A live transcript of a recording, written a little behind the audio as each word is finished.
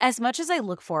As much as I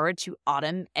look forward to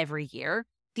autumn every year,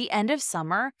 the end of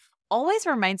summer always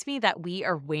reminds me that we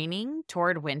are waning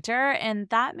toward winter, and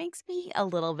that makes me a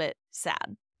little bit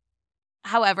sad.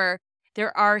 However,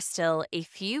 there are still a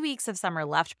few weeks of summer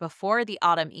left before the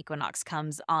autumn equinox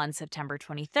comes on September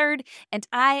 23rd, and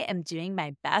I am doing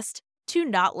my best to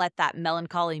not let that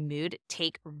melancholy mood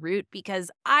take root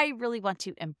because I really want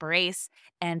to embrace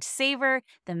and savor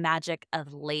the magic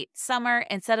of late summer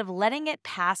instead of letting it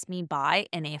pass me by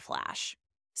in a flash.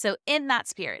 So, in that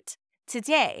spirit,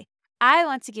 today I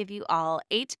want to give you all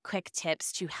 8 quick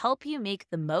tips to help you make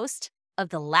the most of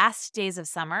the last days of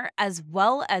summer, as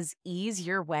well as ease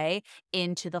your way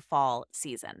into the fall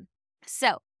season.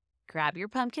 So, grab your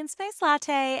pumpkin spice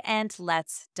latte and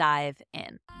let's dive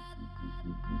in.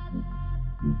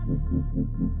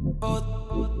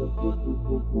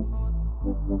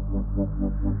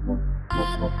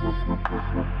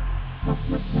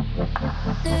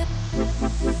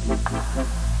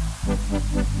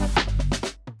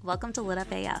 Welcome to Lit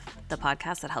Up AF, the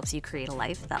podcast that helps you create a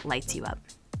life that lights you up.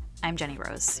 I'm Jenny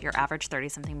Rose, your average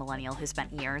 30-something millennial who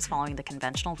spent years following the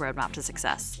conventional roadmap to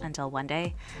success, until one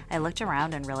day I looked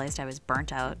around and realized I was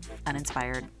burnt out,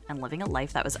 uninspired, and living a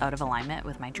life that was out of alignment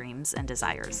with my dreams and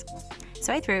desires.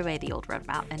 So I threw away the old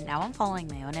roadmap, and now I'm following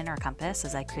my own inner compass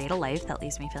as I create a life that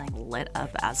leaves me feeling lit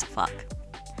up as fuck.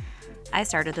 I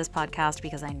started this podcast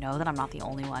because I know that I'm not the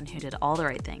only one who did all the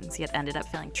right things, yet ended up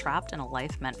feeling trapped in a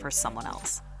life meant for someone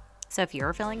else. So if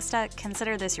you're feeling stuck,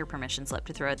 consider this your permission slip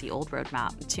to throw out the old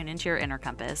roadmap, tune into your inner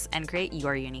compass, and create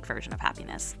your unique version of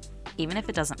happiness, even if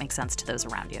it doesn't make sense to those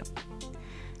around you.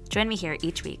 Join me here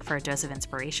each week for a dose of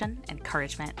inspiration,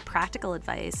 encouragement, practical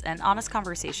advice, and honest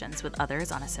conversations with others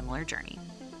on a similar journey.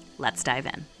 Let's dive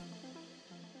in.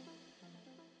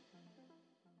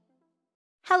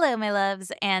 Hello, my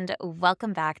loves, and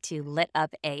welcome back to Lit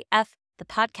Up AF, the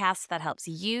podcast that helps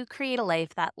you create a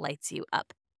life that lights you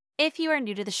up. If you are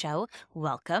new to the show,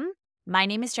 welcome. My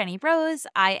name is Jenny Rose.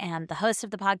 I am the host of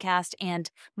the podcast,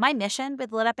 and my mission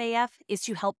with Lit Up AF is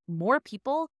to help more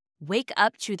people wake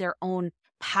up to their own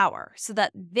power so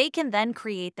that they can then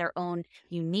create their own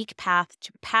unique path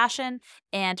to passion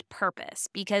and purpose,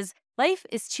 because life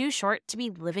is too short to be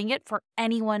living it for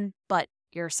anyone but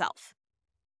yourself.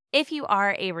 If you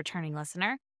are a returning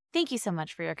listener, thank you so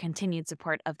much for your continued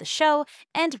support of the show,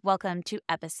 and welcome to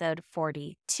episode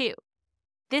 42.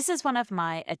 This is one of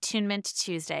my Attunement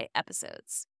Tuesday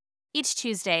episodes. Each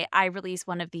Tuesday, I release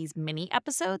one of these mini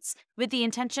episodes with the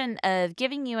intention of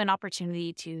giving you an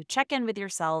opportunity to check in with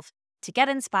yourself, to get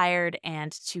inspired,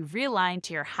 and to realign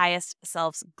to your highest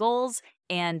self's goals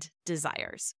and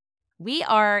desires. We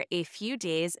are a few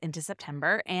days into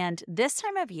September, and this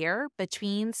time of year,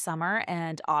 between summer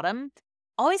and autumn,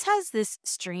 always has this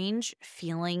strange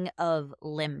feeling of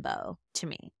limbo to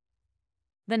me.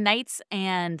 The nights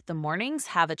and the mornings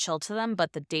have a chill to them,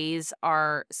 but the days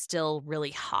are still really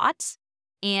hot.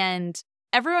 And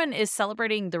everyone is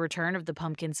celebrating the return of the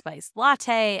pumpkin spice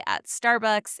latte at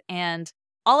Starbucks. And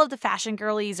all of the fashion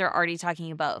girlies are already talking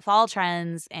about fall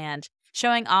trends and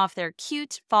showing off their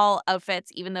cute fall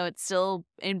outfits, even though it's still,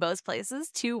 in most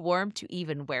places, too warm to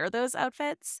even wear those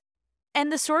outfits.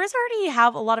 And the stores already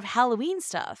have a lot of Halloween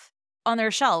stuff on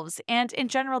their shelves. And in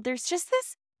general, there's just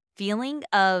this feeling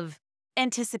of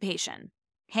anticipation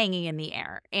hanging in the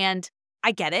air. And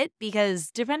I get it, because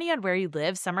depending on where you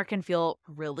live, summer can feel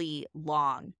really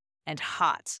long and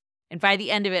hot. And by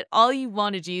the end of it, all you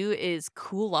want to do is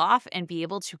cool off and be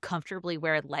able to comfortably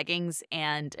wear leggings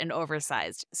and an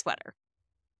oversized sweater.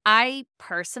 I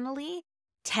personally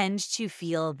tend to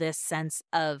feel this sense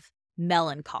of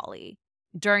melancholy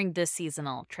during this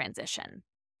seasonal transition.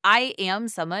 I am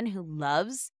someone who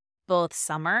loves both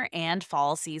summer and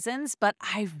fall seasons, but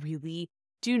I really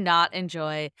do not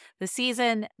enjoy the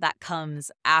season that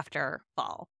comes after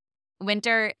fall.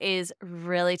 Winter is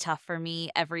really tough for me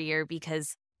every year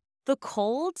because the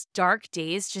cold, dark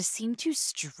days just seem to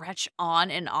stretch on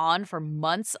and on for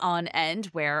months on end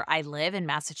where I live in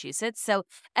Massachusetts. So,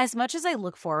 as much as I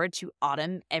look forward to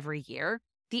autumn every year,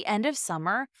 the end of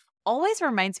summer always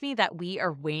reminds me that we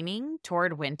are waning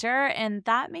toward winter, and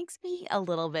that makes me a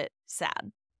little bit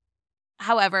sad.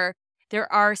 However,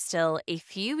 there are still a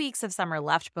few weeks of summer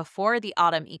left before the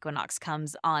autumn equinox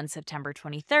comes on September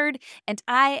 23rd, and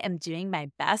I am doing my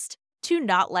best to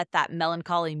not let that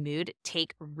melancholy mood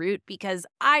take root because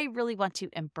I really want to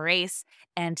embrace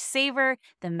and savor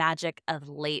the magic of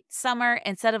late summer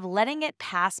instead of letting it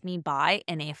pass me by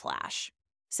in a flash.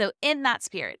 So, in that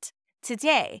spirit,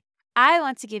 today I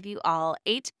want to give you all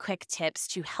 8 quick tips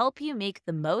to help you make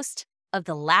the most of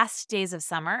the last days of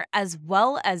summer, as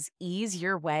well as ease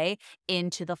your way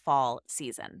into the fall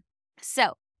season.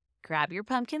 So, grab your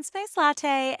pumpkin spice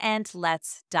latte and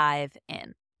let's dive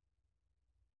in.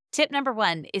 Tip number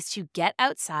 1 is to get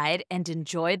outside and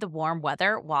enjoy the warm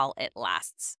weather while it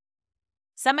lasts.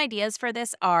 Some ideas for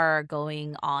this are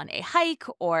going on a hike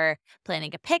or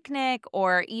planning a picnic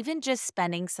or even just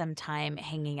spending some time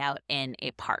hanging out in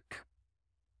a park.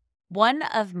 One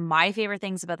of my favorite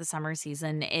things about the summer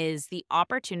season is the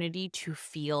opportunity to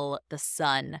feel the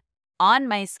sun on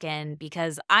my skin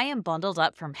because I am bundled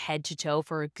up from head to toe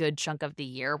for a good chunk of the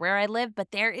year where I live, but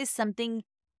there is something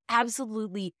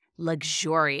absolutely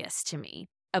luxurious to me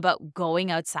about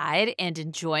going outside and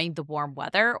enjoying the warm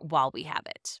weather while we have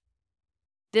it.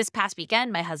 This past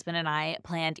weekend, my husband and I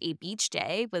planned a beach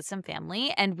day with some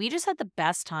family, and we just had the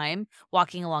best time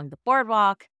walking along the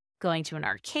boardwalk, going to an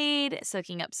arcade,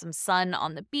 soaking up some sun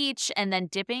on the beach, and then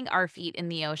dipping our feet in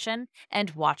the ocean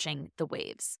and watching the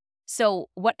waves. So,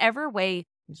 whatever way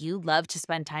you love to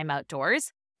spend time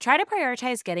outdoors, try to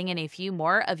prioritize getting in a few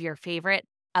more of your favorite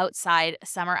outside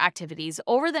summer activities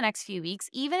over the next few weeks,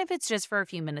 even if it's just for a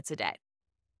few minutes a day.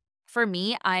 For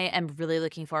me, I am really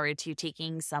looking forward to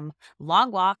taking some long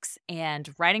walks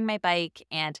and riding my bike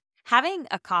and having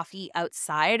a coffee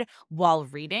outside while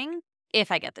reading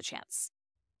if I get the chance.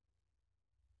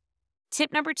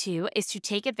 Tip number 2 is to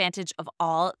take advantage of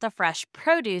all the fresh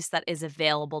produce that is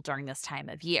available during this time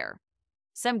of year.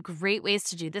 Some great ways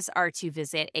to do this are to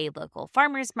visit a local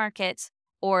farmer's market,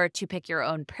 or to pick your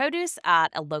own produce at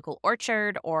a local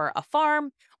orchard or a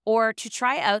farm, or to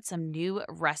try out some new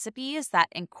recipes that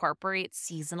incorporate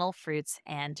seasonal fruits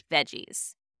and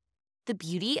veggies. The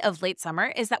beauty of late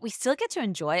summer is that we still get to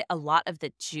enjoy a lot of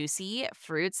the juicy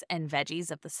fruits and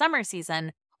veggies of the summer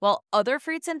season, while other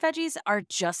fruits and veggies are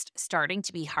just starting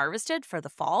to be harvested for the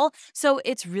fall. So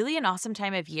it's really an awesome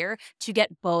time of year to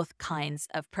get both kinds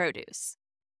of produce.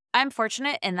 I'm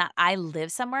fortunate in that I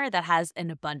live somewhere that has an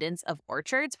abundance of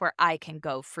orchards where I can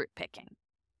go fruit picking.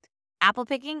 Apple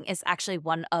picking is actually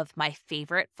one of my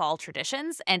favorite fall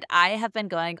traditions, and I have been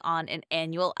going on an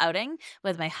annual outing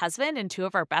with my husband and two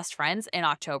of our best friends in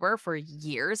October for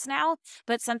years now.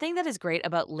 But something that is great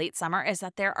about late summer is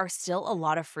that there are still a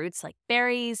lot of fruits like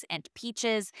berries and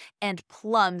peaches and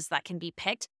plums that can be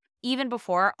picked even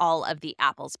before all of the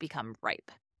apples become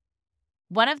ripe.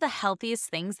 One of the healthiest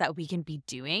things that we can be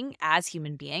doing as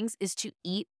human beings is to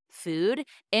eat food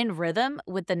in rhythm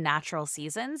with the natural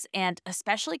seasons and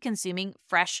especially consuming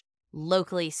fresh,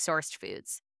 locally sourced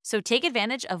foods. So take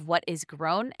advantage of what is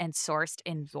grown and sourced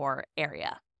in your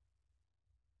area.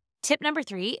 Tip number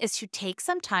 3 is to take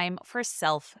some time for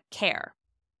self care.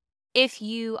 If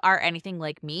you are anything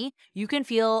like me, you can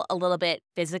feel a little bit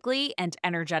physically and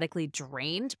energetically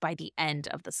drained by the end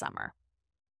of the summer.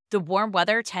 The warm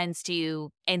weather tends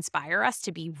to inspire us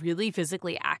to be really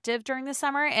physically active during the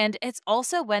summer, and it's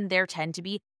also when there tend to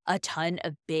be a ton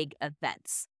of big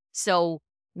events. So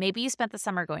maybe you spent the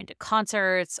summer going to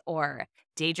concerts or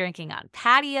day drinking on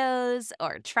patios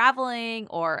or traveling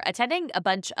or attending a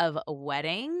bunch of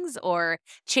weddings or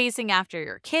chasing after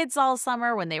your kids all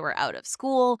summer when they were out of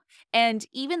school. And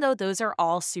even though those are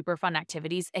all super fun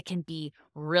activities, it can be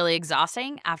really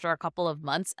exhausting after a couple of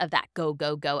months of that go,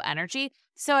 go, go energy.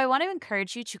 So I want to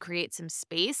encourage you to create some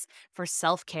space for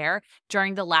self care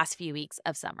during the last few weeks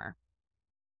of summer.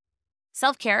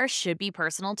 Self care should be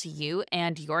personal to you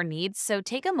and your needs, so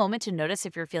take a moment to notice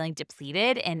if you're feeling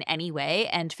depleted in any way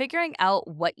and figuring out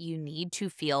what you need to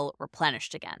feel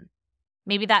replenished again.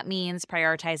 Maybe that means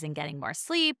prioritizing getting more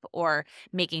sleep or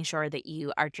making sure that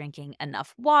you are drinking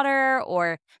enough water,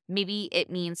 or maybe it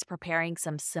means preparing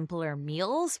some simpler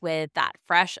meals with that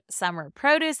fresh summer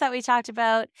produce that we talked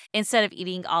about instead of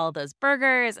eating all those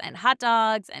burgers and hot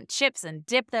dogs and chips and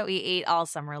dip that we ate all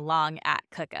summer long at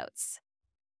cookouts.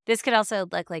 This could also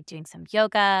look like doing some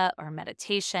yoga or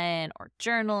meditation or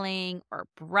journaling or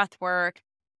breath work.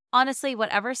 Honestly,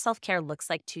 whatever self care looks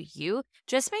like to you,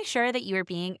 just make sure that you are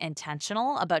being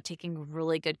intentional about taking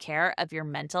really good care of your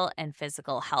mental and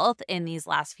physical health in these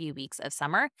last few weeks of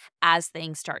summer as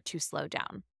things start to slow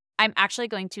down. I'm actually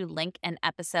going to link an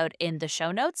episode in the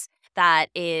show notes that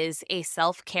is a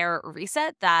self care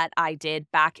reset that I did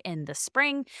back in the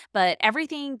spring. But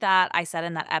everything that I said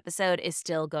in that episode is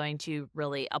still going to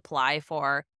really apply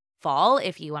for fall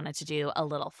if you wanted to do a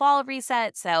little fall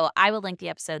reset. So I will link the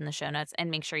episode in the show notes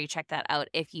and make sure you check that out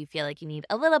if you feel like you need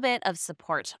a little bit of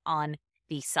support on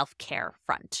the self care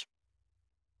front.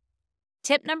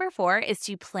 Tip number 4 is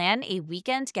to plan a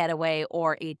weekend getaway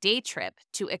or a day trip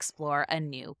to explore a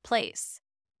new place.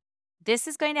 This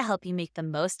is going to help you make the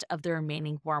most of the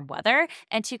remaining warm weather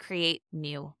and to create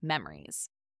new memories.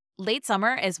 Late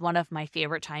summer is one of my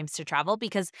favorite times to travel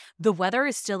because the weather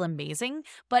is still amazing,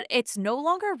 but it's no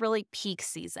longer really peak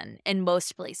season in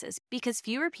most places because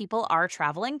fewer people are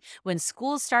traveling when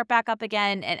schools start back up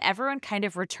again and everyone kind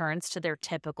of returns to their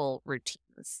typical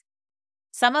routines.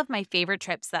 Some of my favorite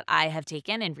trips that I have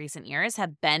taken in recent years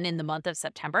have been in the month of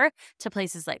September to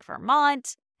places like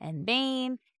Vermont and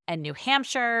Maine and New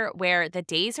Hampshire, where the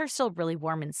days are still really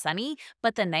warm and sunny,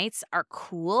 but the nights are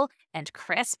cool and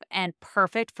crisp and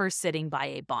perfect for sitting by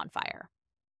a bonfire.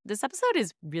 This episode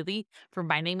is really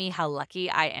reminding me how lucky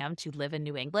I am to live in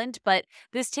New England, but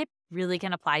this tip really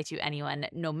can apply to anyone,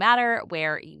 no matter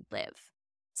where you live.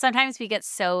 Sometimes we get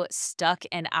so stuck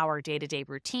in our day to day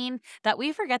routine that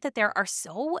we forget that there are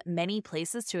so many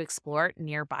places to explore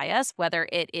nearby us, whether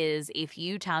it is a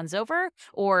few towns over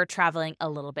or traveling a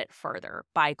little bit further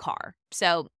by car.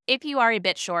 So, if you are a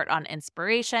bit short on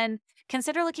inspiration,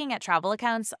 consider looking at travel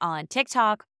accounts on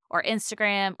TikTok or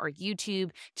Instagram or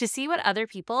YouTube to see what other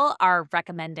people are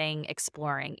recommending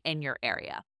exploring in your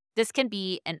area. This can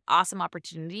be an awesome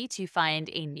opportunity to find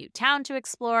a new town to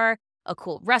explore, a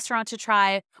cool restaurant to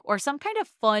try, or some kind of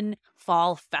fun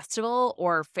fall festival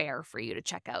or fair for you to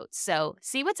check out. So,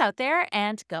 see what's out there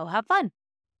and go have fun.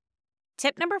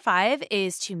 Tip number 5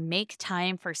 is to make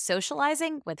time for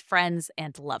socializing with friends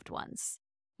and loved ones.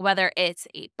 Whether it's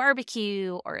a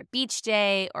barbecue or a beach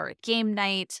day or a game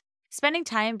night, spending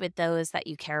time with those that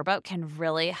you care about can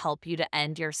really help you to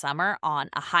end your summer on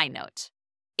a high note.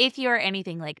 If you're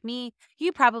anything like me,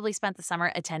 you probably spent the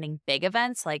summer attending big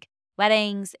events like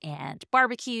weddings and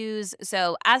barbecues.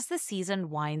 So, as the season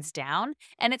winds down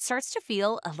and it starts to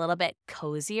feel a little bit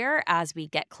cozier as we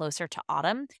get closer to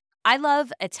autumn, I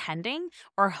love attending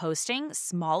or hosting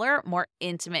smaller, more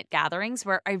intimate gatherings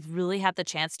where I really have the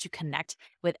chance to connect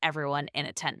with everyone in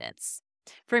attendance.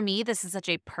 For me, this is such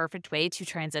a perfect way to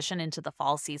transition into the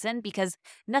fall season because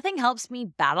nothing helps me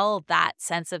battle that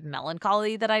sense of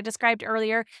melancholy that I described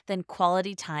earlier than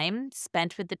quality time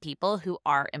spent with the people who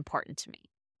are important to me.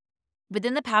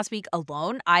 Within the past week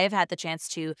alone, I have had the chance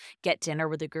to get dinner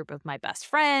with a group of my best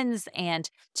friends and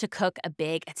to cook a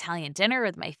big Italian dinner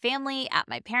with my family at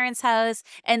my parents' house.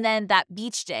 And then that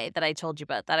beach day that I told you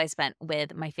about that I spent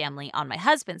with my family on my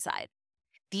husband's side.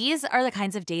 These are the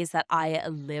kinds of days that I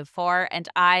live for, and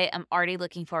I am already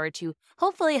looking forward to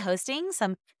hopefully hosting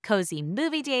some cozy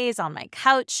movie days on my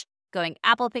couch, going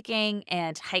apple picking,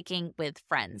 and hiking with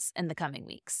friends in the coming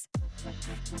weeks.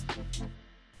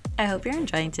 I hope you're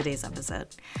enjoying today's episode.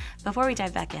 Before we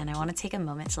dive back in, I want to take a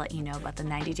moment to let you know about the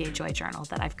 90-Day Joy Journal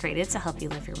that I've created to help you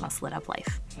live your most lit up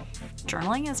life.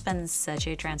 Journaling has been such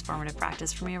a transformative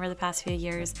practice for me over the past few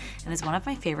years and is one of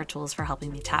my favorite tools for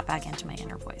helping me tap back into my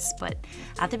inner voice, but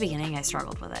at the beginning I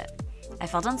struggled with it. I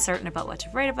felt uncertain about what to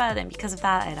write about, and because of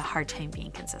that, I had a hard time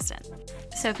being consistent.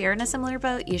 So if you're in a similar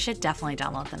boat, you should definitely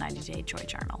download the 90-Day Joy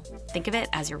Journal. Think of it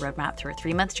as your roadmap through a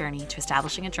 3-month journey to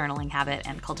establishing a journaling habit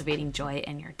and cultivating joy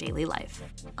in your daily life.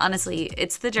 Honestly,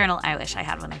 it's the journal I wish I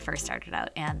had when I first started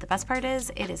out, and the best part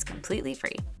is, it is completely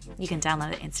free. You can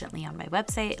download it instantly on my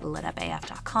website,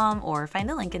 litupaf.com, or find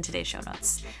the link in today's show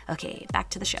notes. Okay, back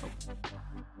to the show.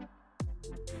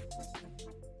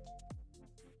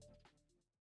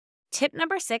 Tip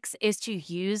number 6 is to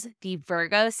use the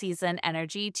Virgo season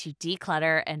energy to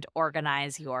declutter and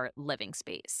organize your living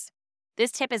space.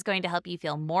 This tip is going to help you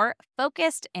feel more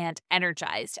focused and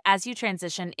energized as you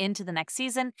transition into the next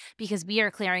season because we are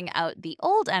clearing out the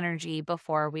old energy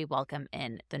before we welcome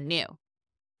in the new.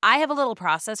 I have a little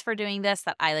process for doing this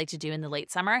that I like to do in the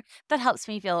late summer that helps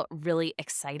me feel really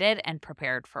excited and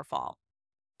prepared for fall.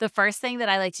 The first thing that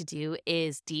I like to do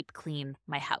is deep clean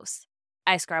my house.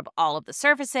 I scrub all of the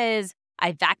surfaces,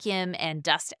 I vacuum and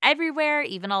dust everywhere,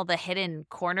 even all the hidden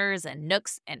corners and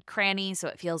nooks and crannies, so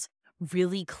it feels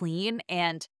really clean,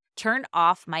 and turn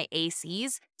off my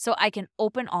ACs so I can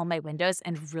open all my windows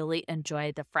and really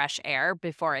enjoy the fresh air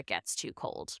before it gets too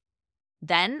cold.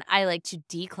 Then I like to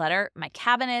declutter my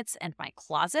cabinets and my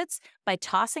closets by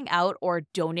tossing out or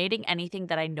donating anything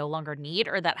that I no longer need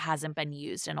or that hasn't been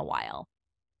used in a while.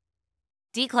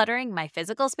 Decluttering my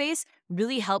physical space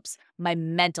really helps my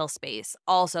mental space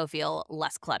also feel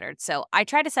less cluttered. So I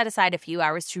try to set aside a few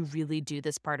hours to really do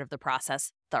this part of the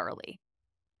process thoroughly.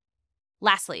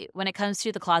 Lastly, when it comes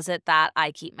to the closet that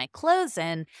I keep my clothes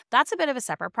in, that's a bit of a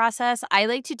separate process. I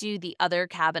like to do the other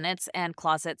cabinets and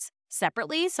closets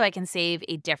separately so I can save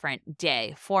a different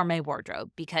day for my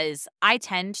wardrobe because I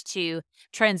tend to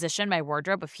transition my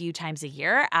wardrobe a few times a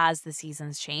year as the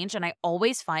seasons change. And I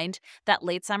always find that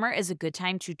late summer is a good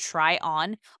time to try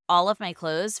on all of my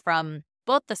clothes from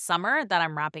both the summer that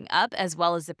I'm wrapping up as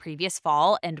well as the previous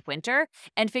fall and winter,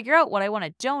 and figure out what I want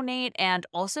to donate and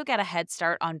also get a head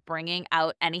start on bringing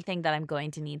out anything that I'm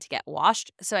going to need to get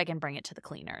washed so I can bring it to the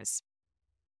cleaners.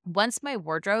 Once my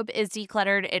wardrobe is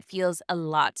decluttered, it feels a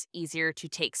lot easier to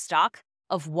take stock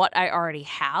of what I already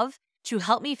have to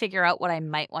help me figure out what I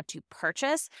might want to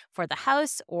purchase for the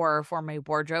house or for my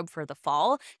wardrobe for the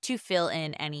fall to fill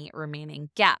in any remaining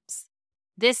gaps.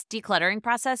 This decluttering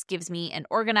process gives me an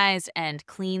organized and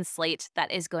clean slate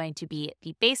that is going to be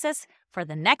the basis for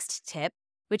the next tip,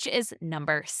 which is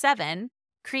number 7: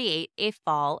 create a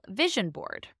fall vision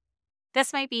board.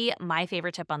 This might be my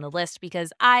favorite tip on the list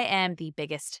because I am the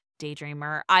biggest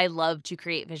daydreamer. I love to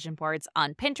create vision boards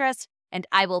on Pinterest and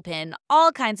I will pin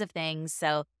all kinds of things.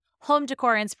 So, home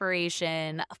decor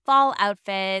inspiration, fall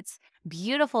outfits,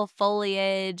 beautiful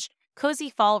foliage, cozy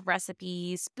fall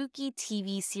recipes, spooky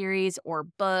TV series or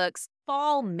books,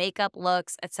 fall makeup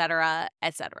looks, etc.,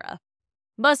 etc.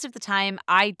 Most of the time,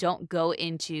 I don't go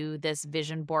into this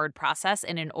vision board process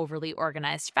in an overly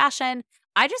organized fashion.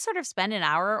 I just sort of spend an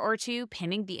hour or two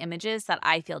pinning the images that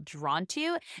I feel drawn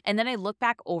to, and then I look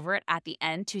back over it at the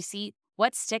end to see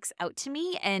what sticks out to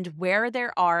me and where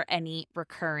there are any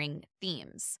recurring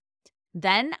themes.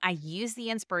 Then I use the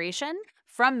inspiration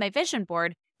from my vision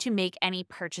board to make any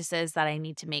purchases that I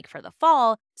need to make for the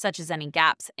fall, such as any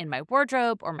gaps in my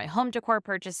wardrobe or my home decor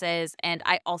purchases. And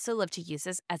I also love to use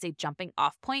this as a jumping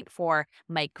off point for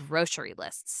my grocery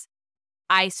lists.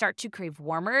 I start to crave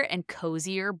warmer and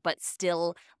cozier, but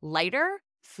still lighter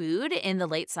food in the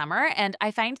late summer. And I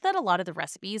find that a lot of the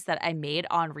recipes that I made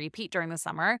on repeat during the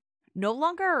summer no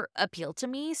longer appeal to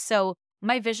me. So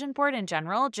my vision board in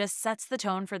general just sets the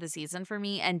tone for the season for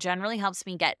me and generally helps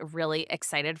me get really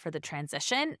excited for the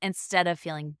transition instead of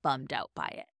feeling bummed out by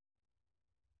it.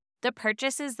 The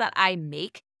purchases that I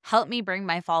make help me bring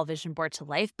my fall vision board to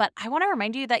life, but I want to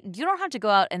remind you that you don't have to go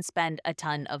out and spend a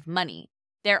ton of money.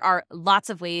 There are lots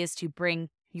of ways to bring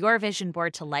your vision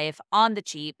board to life on the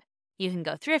cheap. You can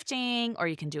go thrifting, or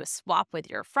you can do a swap with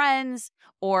your friends,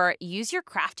 or use your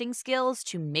crafting skills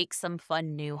to make some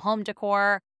fun new home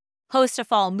decor, host a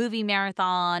fall movie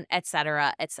marathon,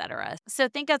 etc., etc. So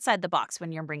think outside the box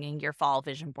when you're bringing your fall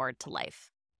vision board to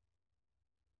life.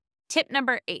 Tip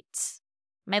number 8.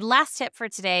 My last tip for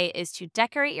today is to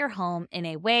decorate your home in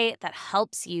a way that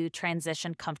helps you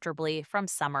transition comfortably from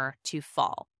summer to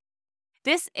fall.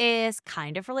 This is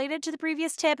kind of related to the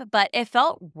previous tip, but it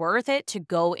felt worth it to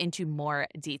go into more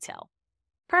detail.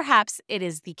 Perhaps it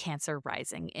is the Cancer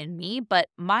rising in me, but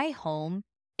my home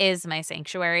is my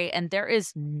sanctuary, and there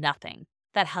is nothing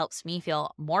that helps me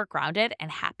feel more grounded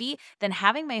and happy than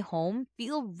having my home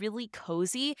feel really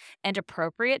cozy and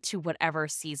appropriate to whatever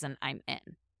season I'm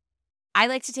in. I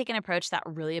like to take an approach that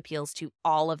really appeals to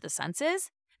all of the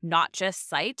senses, not just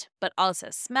sight, but also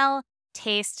smell,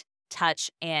 taste,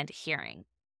 touch, and hearing.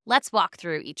 Let's walk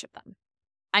through each of them.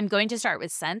 I'm going to start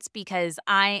with scents because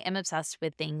I am obsessed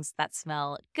with things that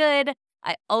smell good.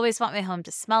 I always want my home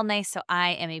to smell nice, so I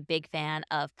am a big fan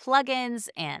of plugins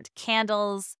and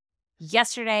candles.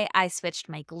 Yesterday, I switched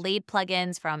my Glade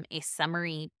plugins from a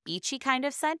summery, beachy kind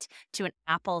of scent to an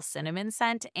apple cinnamon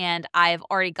scent, and I've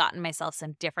already gotten myself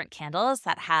some different candles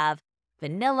that have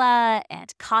vanilla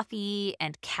and coffee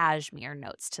and cashmere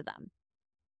notes to them.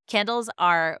 Candles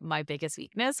are my biggest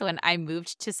weakness. When I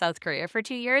moved to South Korea for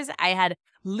 2 years, I had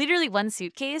literally one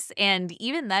suitcase. And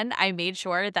even then, I made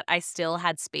sure that I still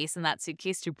had space in that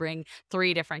suitcase to bring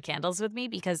 3 different candles with me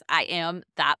because I am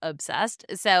that obsessed.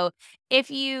 So, if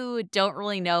you don't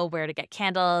really know where to get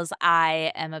candles,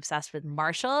 I am obsessed with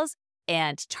Marshalls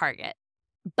and Target.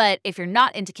 But if you're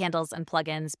not into candles and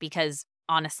plugins, because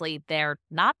honestly, they're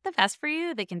not the best for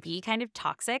you, they can be kind of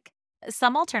toxic.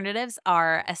 Some alternatives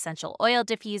are essential oil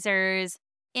diffusers,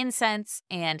 incense,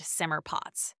 and simmer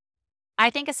pots.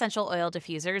 I think essential oil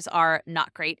diffusers are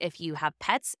not great if you have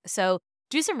pets, so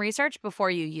do some research before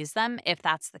you use them if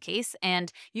that's the case.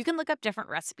 And you can look up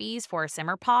different recipes for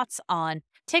simmer pots on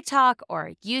TikTok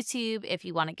or YouTube if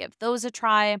you want to give those a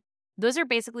try. Those are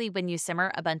basically when you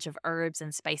simmer a bunch of herbs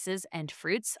and spices and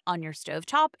fruits on your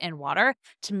stovetop in water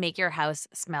to make your house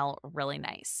smell really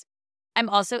nice. I'm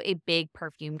also a big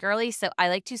perfume girly, so I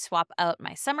like to swap out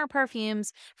my summer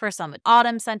perfumes for some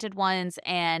autumn scented ones,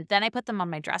 and then I put them on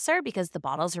my dresser because the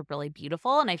bottles are really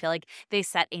beautiful and I feel like they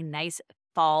set a nice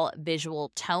fall visual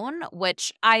tone,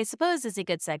 which I suppose is a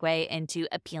good segue into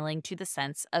appealing to the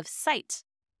sense of sight.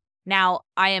 Now,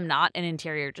 I am not an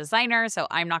interior designer, so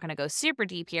I'm not going to go super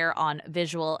deep here on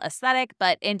visual aesthetic,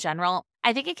 but in general,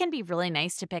 I think it can be really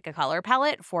nice to pick a color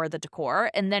palette for the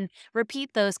decor and then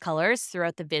repeat those colors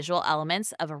throughout the visual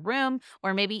elements of a room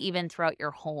or maybe even throughout your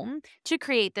home to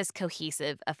create this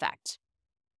cohesive effect.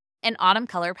 An autumn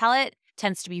color palette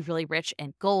tends to be really rich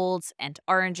in golds and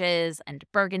oranges and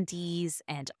burgundies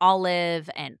and olive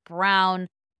and brown.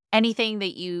 Anything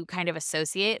that you kind of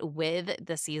associate with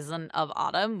the season of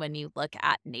autumn when you look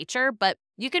at nature, but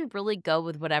you can really go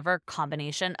with whatever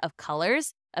combination of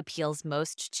colors appeals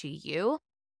most to you.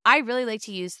 I really like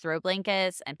to use throw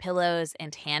blankets and pillows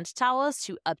and hand towels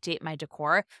to update my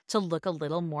decor to look a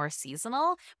little more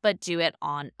seasonal, but do it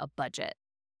on a budget.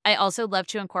 I also love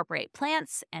to incorporate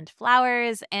plants and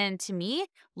flowers, and to me,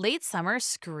 late summer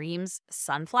screams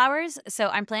sunflowers. So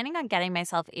I'm planning on getting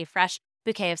myself a fresh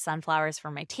bouquet of sunflowers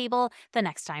for my table the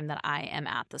next time that I am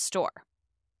at the store.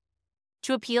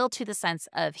 To appeal to the sense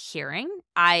of hearing,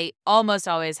 I almost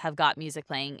always have got music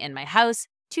playing in my house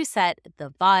to set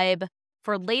the vibe.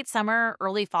 For late summer,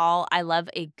 early fall, I love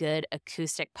a good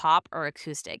acoustic pop or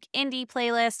acoustic indie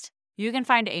playlist. You can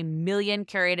find a million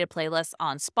curated playlists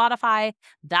on Spotify.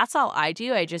 That's all I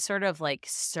do. I just sort of like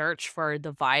search for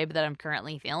the vibe that I'm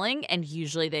currently feeling, and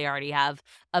usually they already have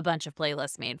a bunch of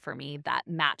playlists made for me that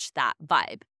match that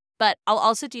vibe. But I'll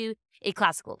also do a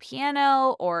classical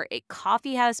piano or a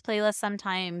coffee house playlist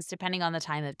sometimes, depending on the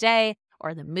time of day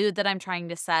or the mood that I'm trying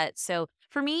to set. So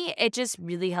for me, it just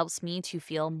really helps me to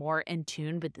feel more in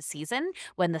tune with the season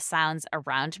when the sounds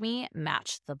around me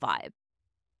match the vibe.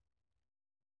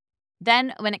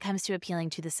 Then, when it comes to appealing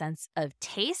to the sense of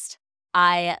taste,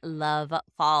 I love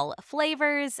fall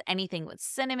flavors, anything with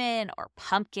cinnamon or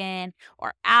pumpkin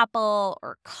or apple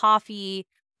or coffee.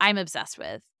 I'm obsessed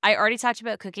with. I already talked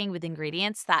about cooking with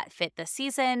ingredients that fit the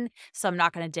season, so I'm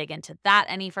not going to dig into that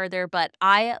any further, but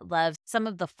I love some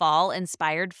of the fall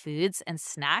inspired foods and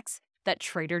snacks that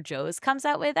Trader Joe's comes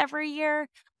out with every year.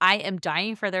 I am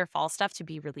dying for their fall stuff to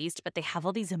be released, but they have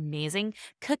all these amazing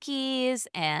cookies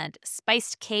and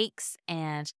spiced cakes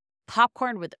and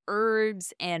popcorn with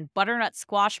herbs and butternut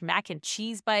squash mac and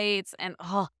cheese bites. And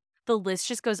the list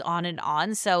just goes on and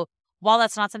on. So while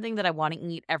that's not something that I want to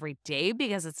eat every day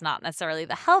because it's not necessarily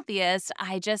the healthiest,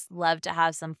 I just love to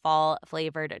have some fall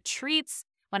flavored treats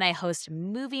when I host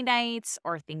movie nights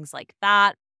or things like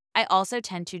that. I also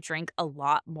tend to drink a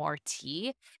lot more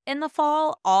tea in the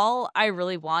fall. All I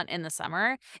really want in the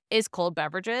summer is cold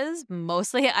beverages,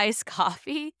 mostly iced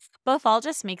coffee. But fall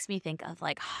just makes me think of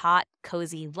like hot,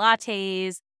 cozy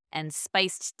lattes and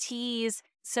spiced teas.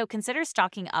 So consider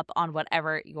stocking up on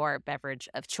whatever your beverage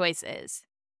of choice is.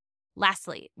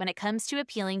 Lastly, when it comes to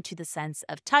appealing to the sense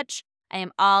of touch, I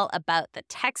am all about the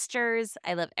textures.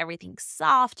 I love everything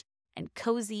soft and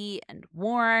cozy and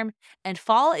warm. And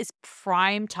fall is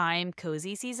prime time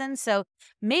cozy season. So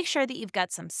make sure that you've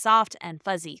got some soft and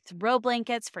fuzzy throw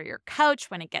blankets for your couch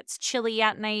when it gets chilly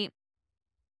at night.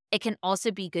 It can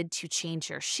also be good to change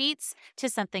your sheets to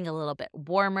something a little bit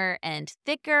warmer and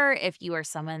thicker if you are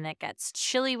someone that gets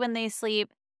chilly when they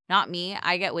sleep. Not me.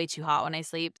 I get way too hot when I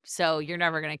sleep, so you're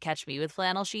never going to catch me with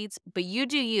flannel sheets, but you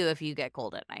do you if you get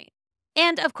cold at night.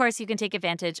 And of course, you can take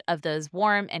advantage of those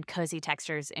warm and cozy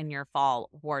textures in your fall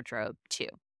wardrobe too.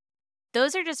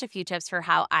 Those are just a few tips for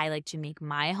how I like to make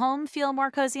my home feel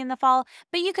more cozy in the fall,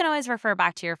 but you can always refer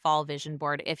back to your fall vision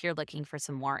board if you're looking for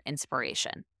some more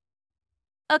inspiration.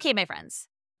 Okay, my friends,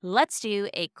 let's do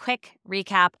a quick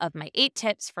recap of my 8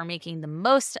 tips for making the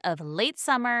most of late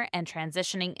summer and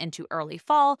transitioning into early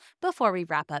fall before we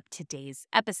wrap up today's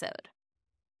episode.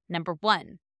 Number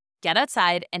 1, get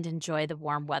outside and enjoy the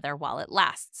warm weather while it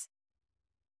lasts.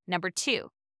 Number 2,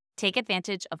 take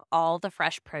advantage of all the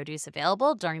fresh produce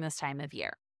available during this time of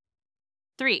year.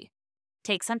 3,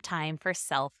 take some time for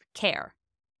self-care.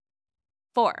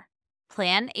 4,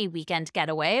 plan a weekend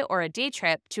getaway or a day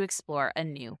trip to explore a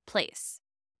new place.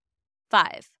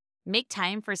 5, make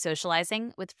time for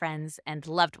socializing with friends and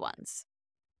loved ones.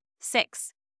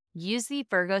 6, use the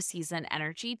Virgo season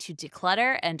energy to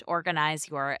declutter and organize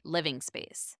your living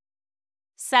space.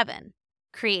 7,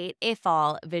 create a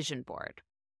fall vision board.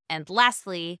 And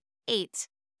lastly, 8,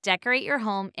 decorate your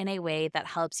home in a way that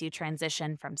helps you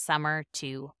transition from summer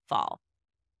to fall.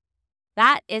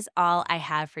 That is all I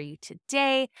have for you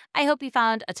today. I hope you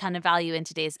found a ton of value in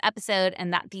today's episode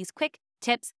and that these quick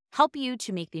tips help you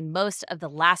to make the most of the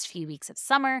last few weeks of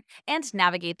summer and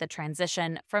navigate the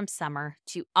transition from summer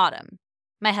to autumn.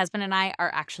 My husband and I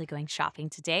are actually going shopping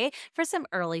today for some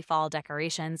early fall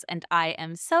decorations, and I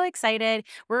am so excited.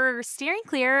 We're steering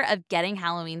clear of getting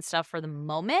Halloween stuff for the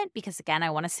moment because, again,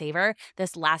 I want to savor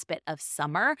this last bit of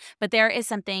summer. But there is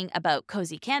something about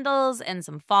cozy candles and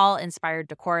some fall inspired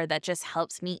decor that just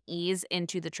helps me ease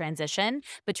into the transition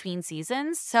between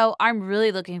seasons. So I'm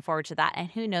really looking forward to that. And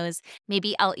who knows,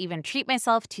 maybe I'll even treat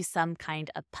myself to some kind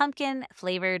of pumpkin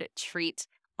flavored treat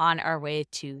on our way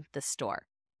to the store.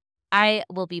 I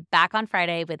will be back on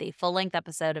Friday with a full length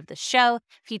episode of the show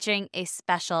featuring a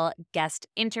special guest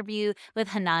interview with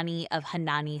Hanani of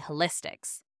Hanani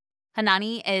Holistics.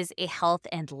 Hanani is a health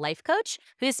and life coach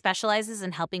who specializes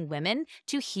in helping women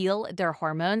to heal their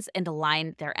hormones and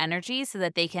align their energy so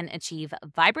that they can achieve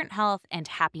vibrant health and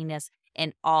happiness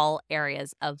in all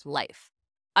areas of life.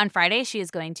 On Friday, she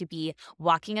is going to be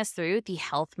walking us through the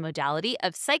health modality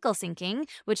of cycle syncing,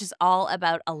 which is all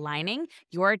about aligning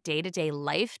your day-to-day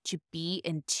life to be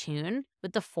in tune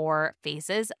with the 4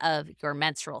 phases of your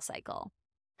menstrual cycle.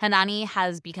 Hanani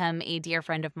has become a dear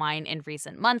friend of mine in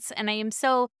recent months, and I am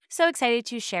so excited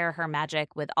to share her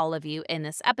magic with all of you in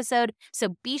this episode.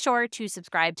 So be sure to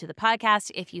subscribe to the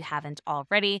podcast if you haven't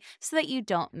already so that you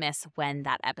don't miss when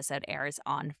that episode airs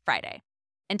on Friday.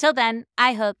 Until then,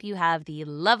 I hope you have the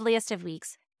loveliest of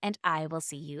weeks, and I will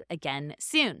see you again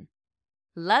soon.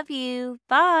 Love you.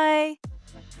 Bye.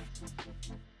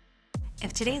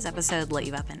 If today's episode lit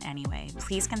you up in any way,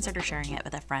 please consider sharing it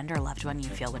with a friend or loved one you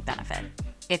feel would benefit.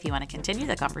 If you want to continue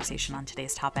the conversation on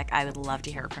today's topic, I would love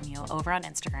to hear from you over on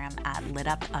Instagram at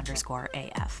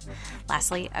litup_AF.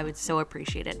 Lastly, I would so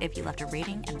appreciate it if you left a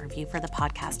rating and review for the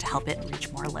podcast to help it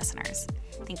reach more listeners.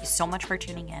 Thank you so much for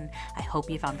tuning in. I hope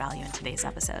you found value in today's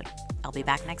episode. I'll be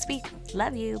back next week.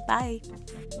 Love you. Bye.